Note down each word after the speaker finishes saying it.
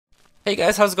Hey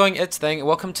guys, how's it going? It's Thang.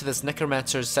 Welcome to this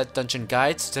Necromancer set dungeon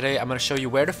guide. So today I'm going to show you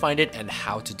where to find it and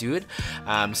how to do it.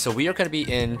 So we are going to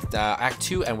be in Act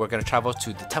 2 and we're going to travel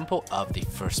to the Temple of the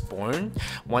Firstborn.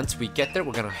 Once we get there,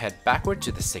 we're going to head backward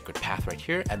to the sacred path right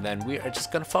here, and then we are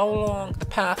just going to follow along the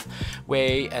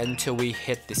pathway until we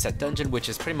hit the set dungeon, which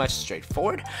is pretty much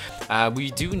straightforward.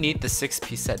 We do need the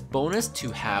 6-piece set bonus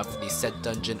to have the set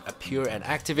dungeon appear and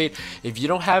activate. If you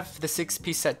don't have the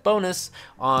 6-piece set bonus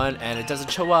on and it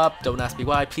doesn't show up, don't ask me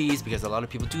why, please, because a lot of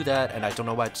people do that and I don't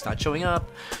know why it's not showing up,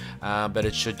 but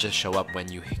it should just show up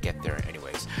when you get there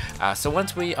anyways. So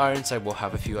once we are inside, we'll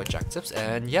have a few objectives,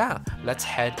 and yeah, let's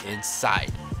head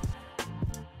inside.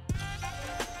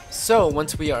 So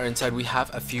once we are inside, we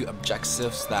have a few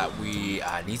objectives that we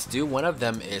need to do. One of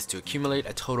them is to accumulate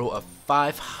a total of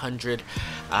 500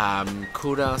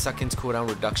 seconds cooldown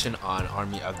reduction on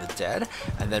Army of the Dead,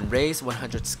 and then raise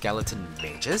 100 skeleton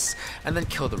mages, and then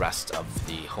kill the rest of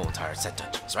the whole entire set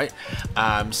dungeons, right?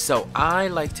 So I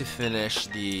like to finish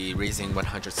the raising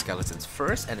 100 skeletons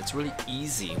first, and it's really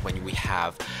easy when we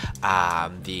have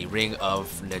the Ring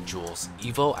of Nejul's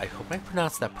Evil. I hope I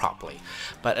pronounced that properly,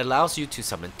 but it allows you to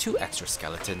summon 2 extra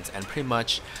skeletons, and pretty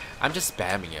much I'm just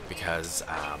spamming it because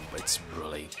it's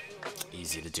really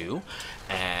easy to do.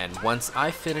 And once I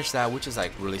finish that, which is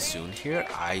like really soon here,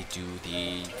 I do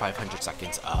the 500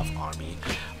 seconds of Army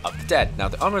of the Dead. Now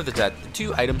the Army of the Dead, the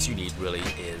 2 items you need really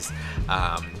is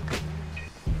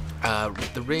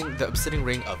the Obsidian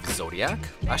Ring of Zodiac,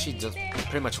 actually just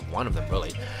pretty much one of them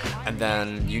really, and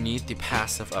then you need the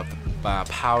passive of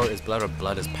Power is Blood or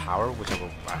Blood is Power, whichever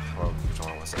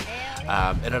one was it.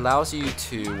 It allows you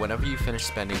to, whenever you finish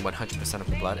spending 100% of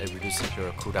the blood, it reduces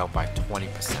your cooldown by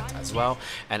 20% as well,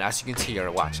 and as you can see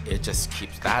here, watch, it just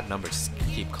keeps, that number just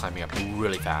keep climbing up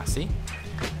really fast, see?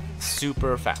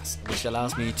 Super fast, which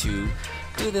allows me to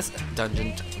do this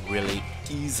dungeon really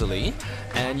easily,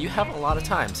 and you have a lot of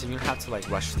time, so you don't have to like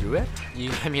rush through it.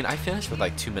 I mean, I finished with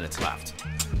like 2 minutes left.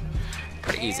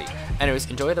 Pretty easy. Anyways,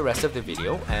 enjoy the rest of the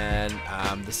video, and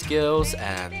the skills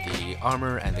and the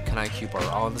armor and the kunai cube are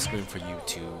all on the screen for you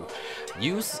to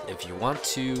use if you want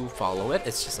to follow it.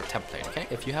 It's just a template, okay?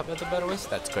 If you have other better ways,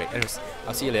 that's great. Anyways,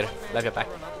 I'll see you later. Love you, bye.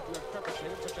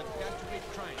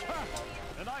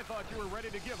 And I thought you were ready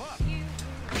to give up.